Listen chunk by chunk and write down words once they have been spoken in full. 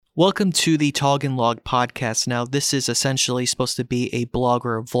Welcome to the Tog Log Podcast. Now, this is essentially supposed to be a blog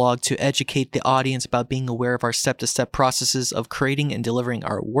or a vlog to educate the audience about being aware of our step-to-step processes of creating and delivering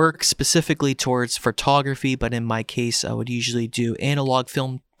our work, specifically towards photography, but in my case, I would usually do analog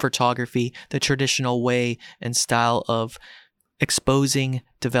film photography, the traditional way and style of exposing,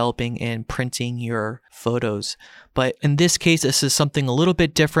 developing, and printing your photos. But in this case, this is something a little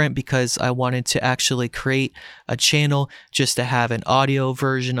bit different because I wanted to actually create a channel just to have an audio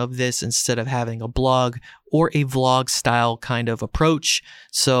version of this instead of having a blog or a vlog style kind of approach.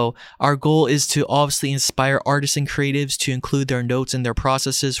 So our goal is to obviously inspire artists and creatives to include their notes and their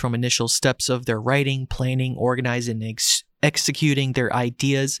processes from initial steps of their writing, planning, organizing, and executing their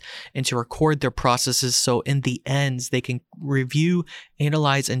ideas, and to record their processes so in the ends they can review,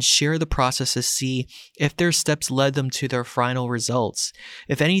 analyze, and share the process to see if their steps led them to their final results.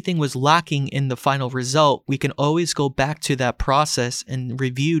 If anything was lacking in the final result, we can always go back to that process and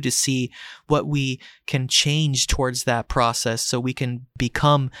review to see what we can change towards that process so we can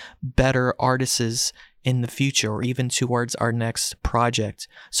become better artists in the future or even towards our next project.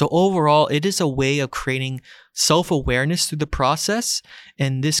 So overall, it is a way of creating self-awareness through the process.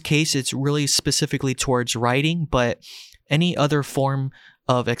 In this case, it's really specifically towards writing, but any other form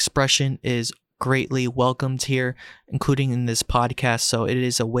of expression is greatly welcomed here, including in this podcast. So it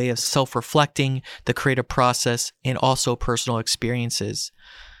is a way of self-reflecting the creative process and also personal experiences.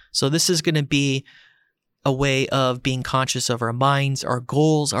 So this is going to be a way of being conscious of our minds, our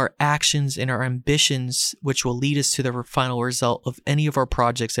goals, our actions, and our ambitions, which will lead us to the final result of any of our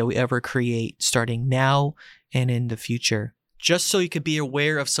projects that we ever create, starting now and in the future. Just so you could be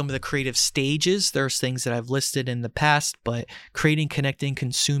aware of some of the creative stages, there's things that I've listed in the past, but creating, connecting,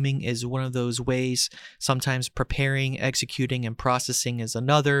 consuming is one of those ways. Sometimes preparing, executing, and processing is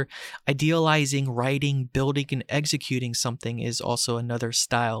another. Idealizing, writing, building, and executing something is also another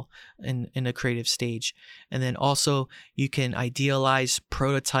style in a creative stage. And then also you can idealize,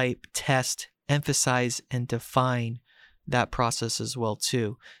 prototype, test, emphasize, and define that process as well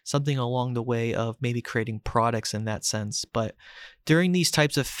too. Something along the way of maybe creating products in that sense. But during these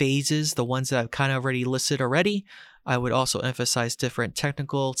types of phases, the ones that I've kind of already listed already, I would also emphasize different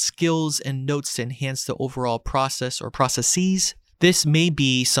technical skills and notes to enhance the overall process or processes. This may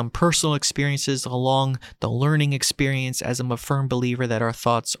be some personal experiences along the learning experience, as I'm a firm believer that our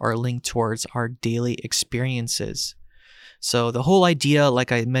thoughts are linked towards our daily experiences. So the whole idea,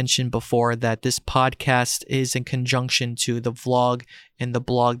 like I mentioned before, that this podcast is in conjunction to the vlog and the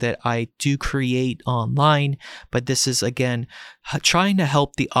blog that I do create online. But this is, again, trying to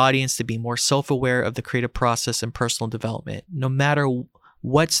help the audience to be more self-aware of the creative process and personal development. No matter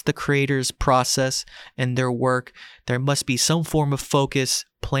what's the creator's process and their work, there must be some form of focus,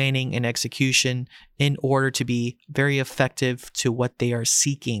 planning, and execution in order to be very effective to what they are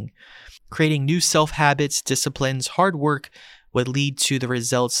seeking. Creating new self-habits, disciplines, hard work would lead to the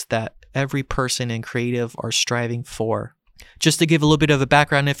results that every person in creative are striving for. Just to give a little bit of a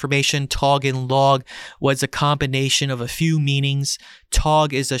background information, Tog and Log was a combination of a few meanings.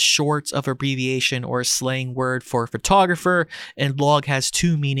 Tog is a short of abbreviation or a slang word for photographer, and Log has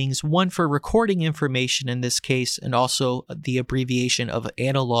two meanings, one for recording information in this case, and also the abbreviation of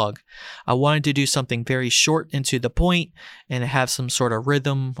analog. I wanted to do something very short and to the point and have some sort of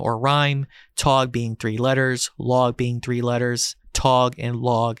rhythm or rhyme, Tog being 3 letters, Log being 3 letters, Tog and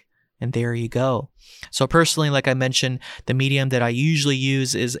Log. And there you go. So personally, like I mentioned, the medium that I usually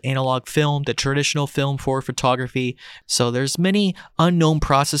use is analog film, the traditional film for photography. So there's many unknown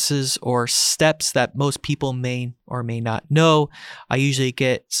processes or steps that most people may or may not know. I usually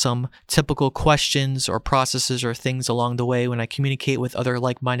get some typical questions or processes or things along the way when I communicate with other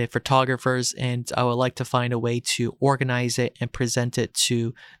like-minded photographers, and I would like to find a way to organize it and present it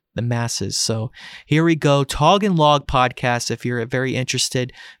to the masses. So here we go, Tog and Log Podcast. If you're very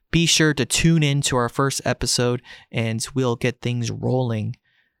interested, be sure to tune in to our first episode and we'll get things rolling.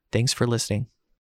 Thanks for listening.